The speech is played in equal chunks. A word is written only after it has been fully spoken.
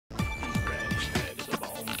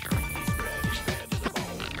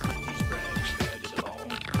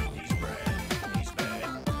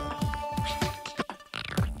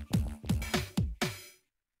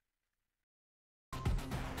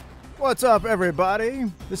What's up, everybody?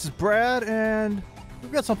 This is Brad, and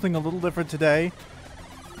we've got something a little different today.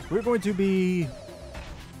 We're going to be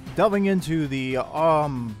delving into the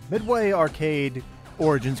Midway Arcade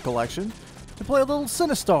Origins Collection to play a little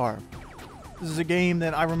Sinistar. This is a game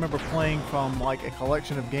that I remember playing from like a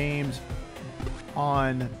collection of games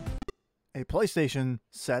on a PlayStation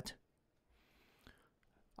set.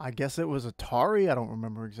 I guess it was Atari. I don't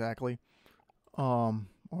remember exactly. Or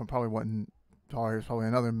it probably wasn't Atari. It was probably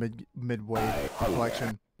another Midway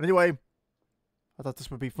collection. But anyway, I thought this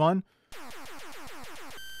would be fun.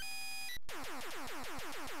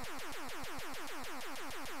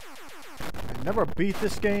 I never beat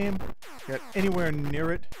this game. Got anywhere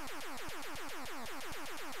near it.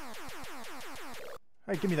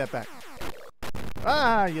 Hey, give me that back.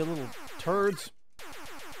 Ah, you little turds.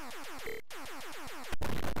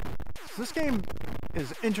 So this game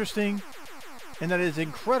is interesting in that it is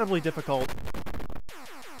incredibly difficult.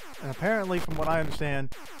 And apparently, from what I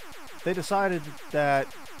understand, they decided that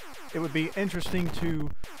it would be interesting to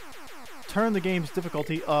turn the game's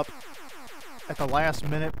difficulty up at the last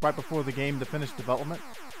minute, right before the game to finish development.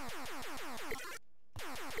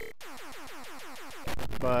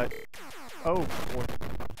 But, oh boy.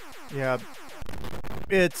 Yeah,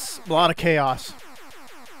 it's a lot of chaos.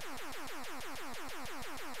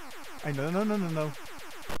 Hey, no. You're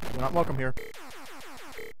not welcome here.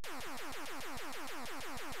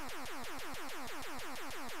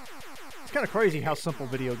 It's kind of crazy how simple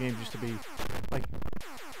video games used to be. Like,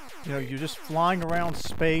 you know, you're just flying around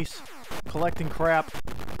space, collecting crap,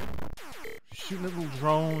 shooting at little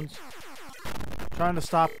drones, trying to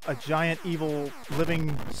stop a giant, evil,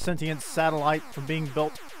 living, sentient satellite from being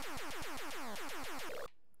built.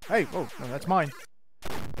 Hey, whoa, no, that's mine.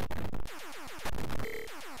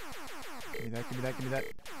 Give me that.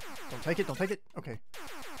 Don't take it. Okay.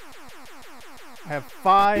 I have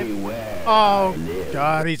 5. Beware, oh,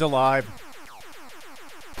 God, he's alive.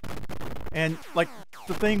 And, like,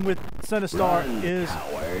 the thing with Sinistar is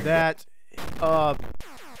that,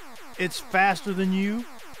 it's faster than you.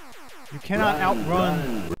 You cannot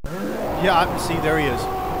outrun. Yeah, see, there he is.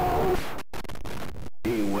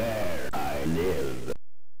 Beware, I live.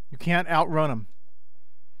 You can't outrun him.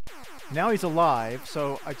 Now he's alive,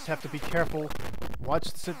 so I just have to be careful.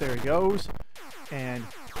 Watch this. There he goes. And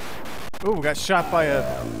ooh, we got shot by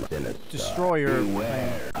a destroyer.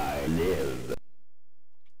 Beware, I live.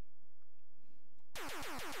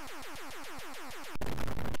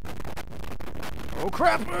 Oh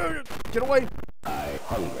crap! Get away! I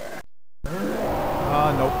hunger.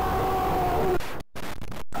 Nope.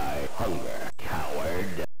 I hunger,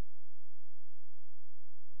 coward.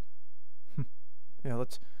 Yeah,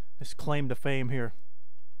 let's claim to fame here.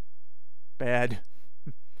 Bad.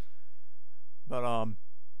 But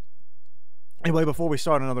anyway, before we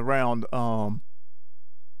start another round, now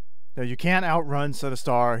you can't outrun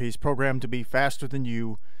Sinistar. He's programmed to be faster than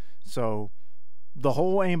you. So the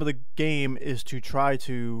whole aim of the game is to try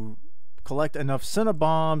to collect enough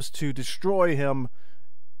Centibombs to destroy him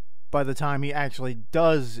by the time he actually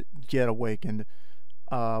does get awakened,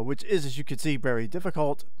 which is, as you can see, very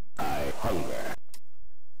difficult. I hunger.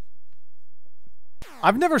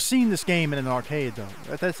 I've never seen this game in an arcade, though.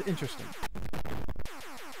 That's interesting.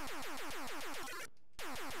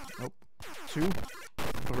 Nope. 2,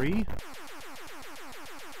 3.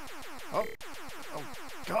 Oh. Oh,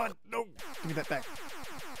 God, no. Give me that back.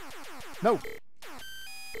 No.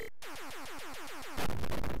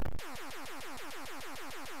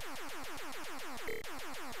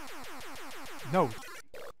 No.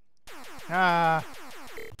 Ah.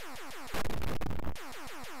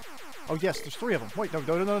 Oh, yes, there's 3 of them. Wait,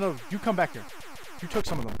 no. You come back here. You took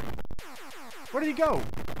some of them. Where did he go?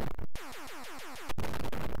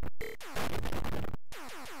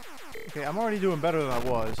 Okay, I'm already doing better than I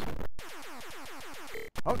was.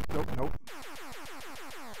 Oh, nope.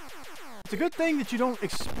 It's a good thing that you don't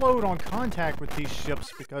explode on contact with these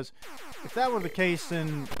ships, because if that were the case,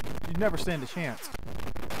 then you'd never stand a chance.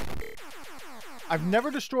 I've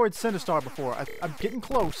never destroyed Sinistar before. I'm getting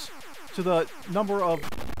close to the number of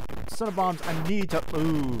Centibombs I need to...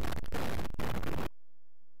 Ooh.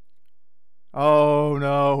 Oh,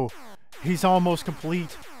 no. He's almost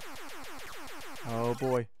complete. Oh,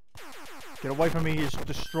 boy. Get away from me, you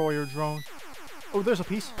destroyer drone. Oh, there's a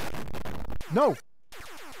piece. No!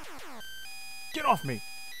 Get off me!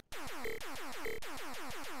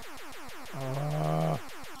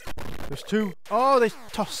 There's 2. Oh, they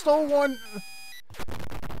stole 1!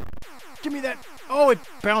 Give me that! Oh, it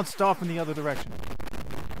bounced off in the other direction.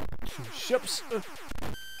 2 ships.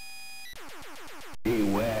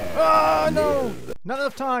 Beware. Ah, no! Not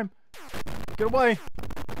enough time! Get away!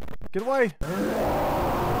 Get away!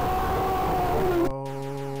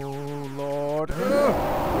 Oh, Lord.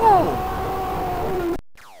 Whoa!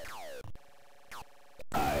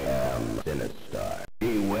 I am Sinistar.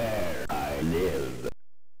 Beware, I live.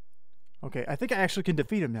 Okay, I think I actually can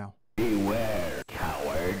defeat him now. Beware,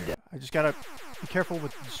 coward. I just gotta be careful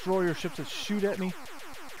with destroyer ships that shoot at me.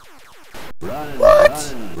 Run,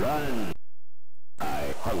 What? run, run.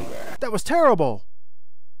 I hunger. That was terrible!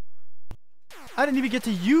 I didn't even get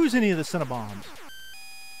to use any of the Cinnabons.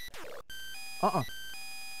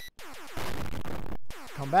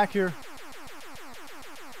 Come back here.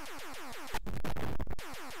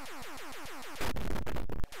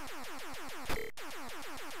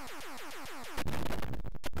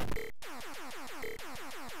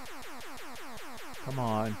 Come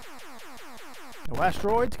on. No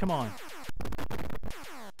asteroids? Come on.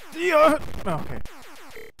 Yeah. Okay.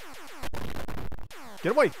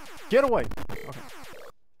 Get away! Get away! Okay.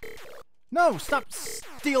 No! Stop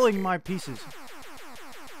stealing my pieces!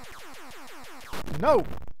 No!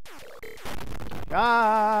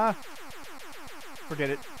 Ah! Forget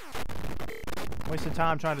it. Wasting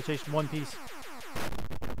time trying to chase one piece.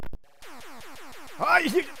 Ah,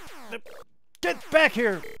 get back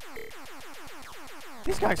here!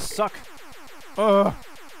 These guys suck. Ugh.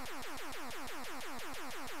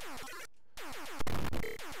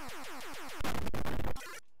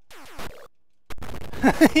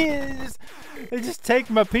 They just take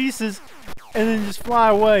my pieces and then just fly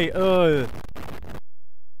away. Ugh.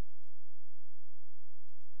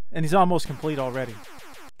 And he's almost complete already.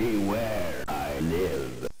 Beware, I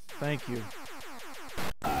live. Thank you.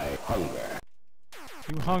 I hunger.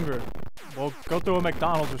 You hunger. Well, go through a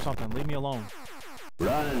McDonald's or something. Leave me alone.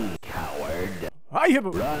 Run, coward.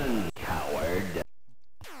 Run, coward.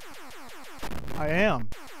 I am.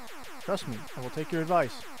 Trust me. I will take your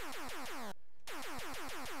advice.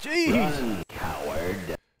 Jeez! Run, coward.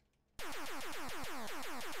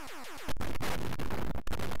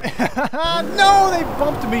 No! They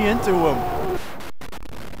bumped me into him!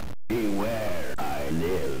 Beware, I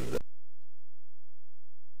live.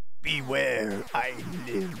 Beware, I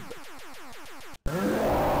live.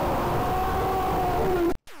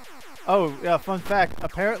 Oh, yeah, fun fact.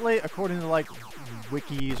 Apparently, according to, like,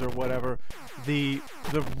 wikis or whatever, the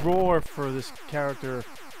roar for this character,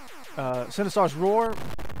 Sinistar's roar,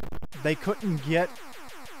 they couldn't get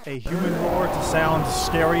a human roar to sound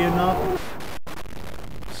scary enough.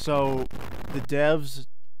 So, the devs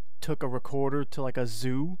took a recorder to, like, a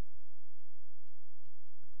zoo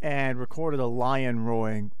and recorded a lion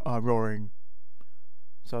roaring.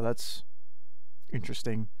 So that's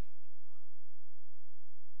interesting.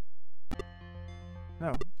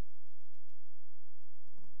 No.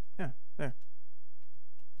 Yeah, there.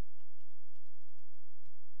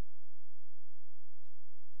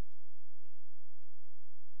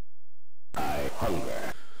 I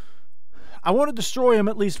hunger. I want to destroy him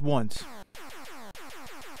at least once.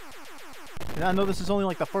 And I know this is only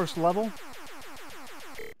like the first level.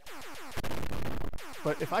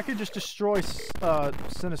 But if I could just destroy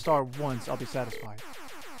Sinistar once, I'll be satisfied.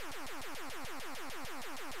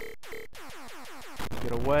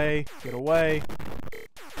 Get away. Get away.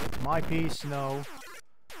 It's my piece. No.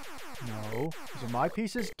 No. These are my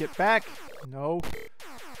pieces. Get back. No.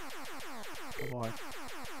 Come on.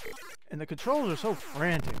 And the controls are so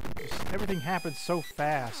frantic. Just everything happens so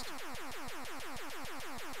fast.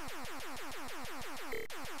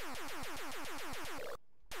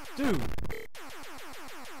 Dude.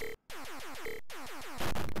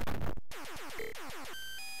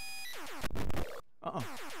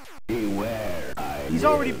 Beware, he's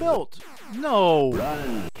already built. No.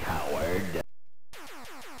 Run, coward.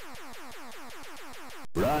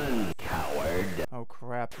 Run, coward. Oh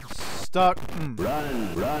crap! I'm stuck.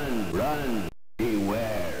 Run, run, run.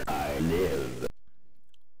 Beware, I live.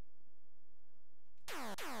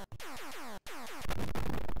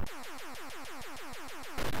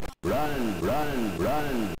 Run, run,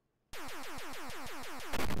 run.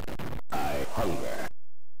 I hunger.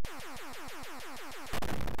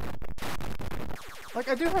 Like,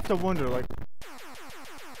 I do have to wonder, like,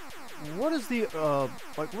 what is the,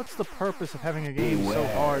 like, what's the purpose of having a game so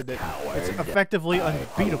hard that it's effectively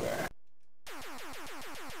unbeatable?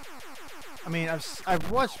 I mean, I've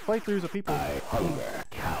watched playthroughs of people who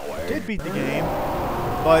did beat the game,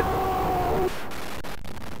 but...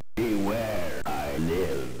 Beware, I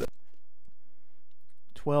live.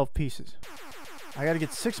 12 pieces. I gotta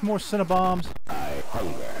get 6 more Cinnabombs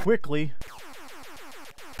quickly.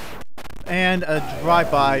 And a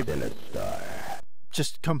drive-by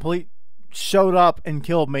just showed up and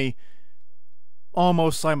killed me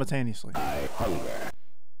almost simultaneously.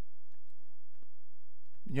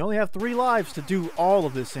 You only have 3 lives to do all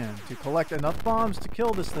of this in, to collect enough bombs to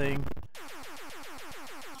kill this thing.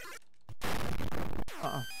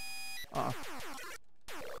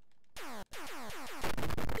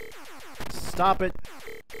 Stop it.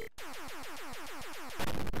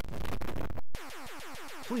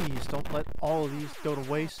 Please don't let all of these go to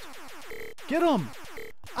waste. Get them!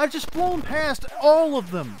 I've just flown past all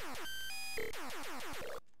of them!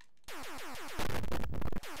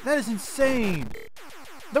 That is insane!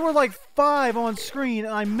 There were like 5 on screen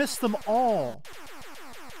and I missed them all!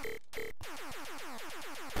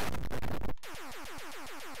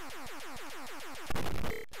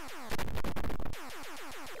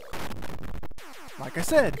 Like I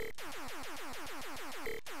said.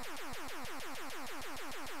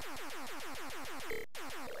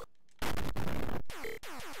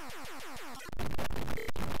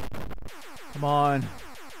 Come on.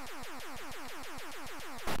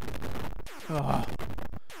 Ugh.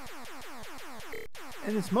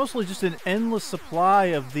 And it's mostly just an endless supply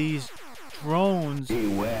of these drones.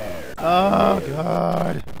 Beware. Oh,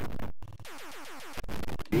 God.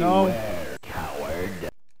 No. Beware, coward.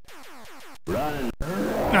 Run.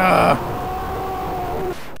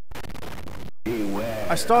 Beware.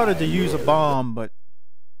 I started to use a bomb, but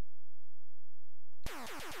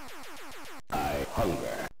I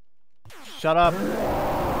hunger. shut up.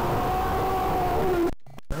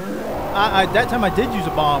 That time I did use a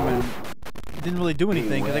bomb and it didn't really do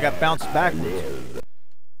anything because I got bounced backwards.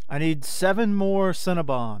 I need 7 more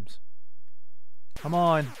Cinnabons. Come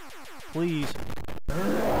on. Please.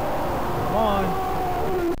 Come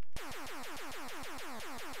on.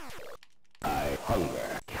 I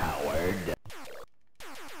hunger, coward.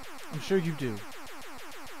 I'm sure you do.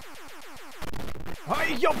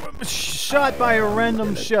 Shot by a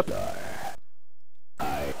random ship.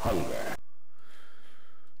 I hunger.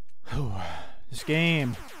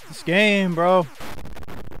 This game, bro.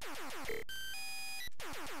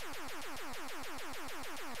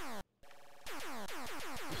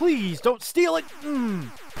 Please don't steal it.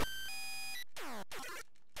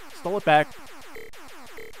 Stole it back.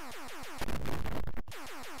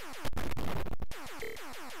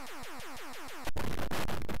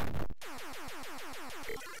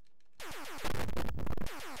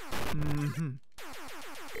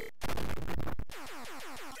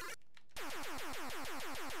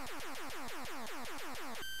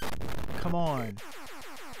 Come on.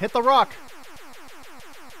 Hit the rock.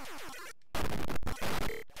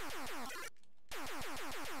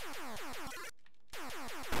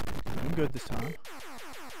 I'm good this time.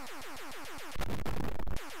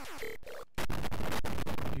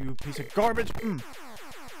 You piece of garbage.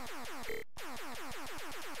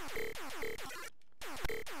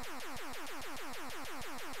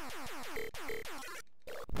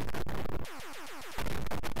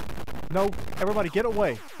 No, everybody get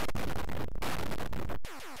away.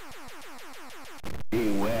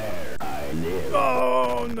 Beware, I live.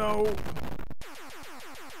 Oh, no.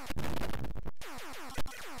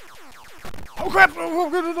 Oh, crap.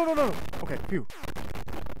 Oh, no. Okay, phew.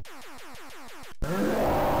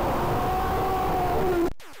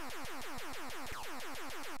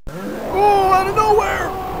 Oh, out of nowhere.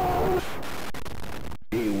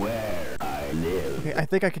 Beware, I live. Okay, I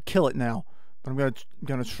think I could kill it now. But I'm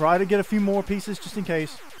gonna try to get a few more pieces just in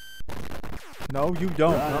case. No, you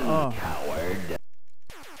don't. Run, coward.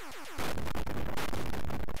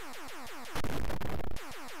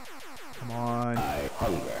 Come on. I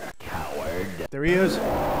hunger, coward. There he is.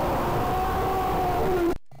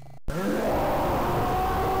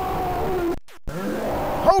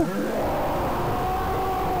 Oh!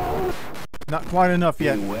 Not quite enough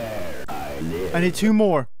yet. Beware, I live. I need 2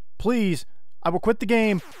 more. Please. I will quit the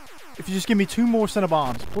game if you just give me 2 more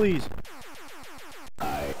Cinnabons. Please.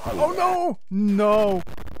 I hunger. Oh, no! No.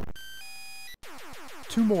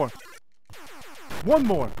 2 more. 1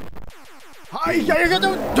 more. Oh,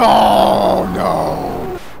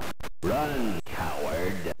 no! Run,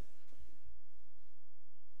 coward.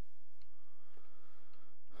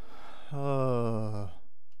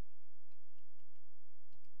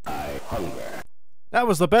 I hunger. That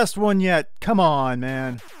was the best one yet. Come on,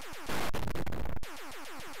 man.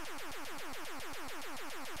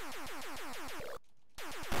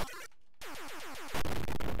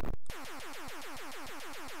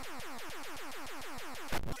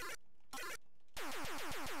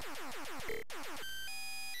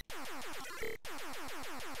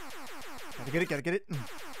 Gotta get it.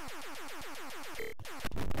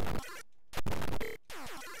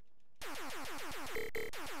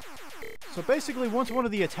 So basically, once one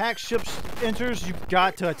of the attack ships enters, you've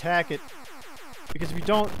got to attack it. Because if you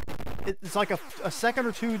don't, it's like a second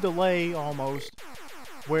or two delay almost,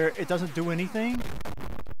 where it doesn't do anything,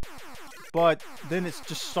 but then it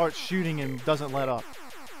just starts shooting and doesn't let up.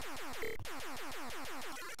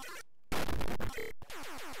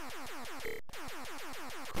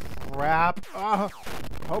 Crap. Oh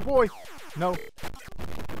boy. No.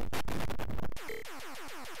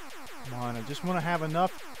 Come on, I just want to have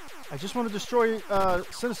enough. I just want to destroy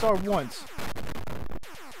Sinistar once.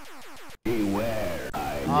 Beware,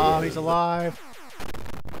 I Ah, live. he's alive.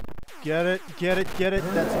 Get it, get it, get it.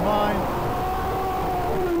 That's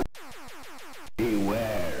mine.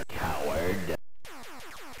 Beware, coward.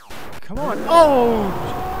 Come on.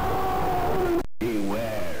 Oh!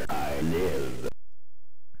 Beware, I live.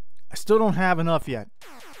 I still don't have enough yet.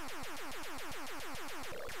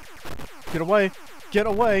 Get away. Get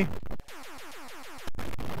away.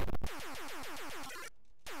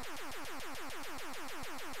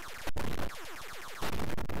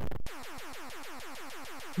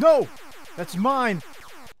 No! That's mine!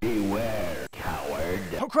 Beware, coward.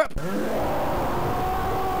 Oh crap!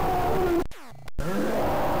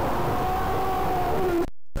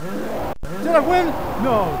 Did I win?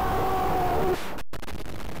 No!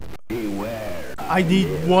 Beware. I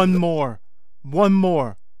need one more. One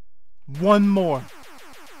more. One more.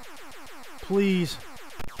 Please.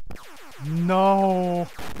 No.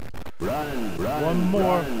 Run, run, One more.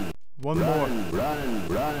 run, One run, more. run,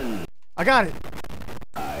 run. I got it.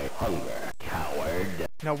 I hunger, coward.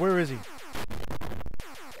 Now where is he?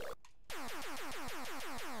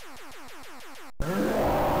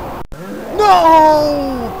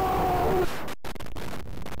 No!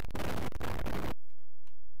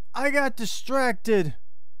 I got distracted.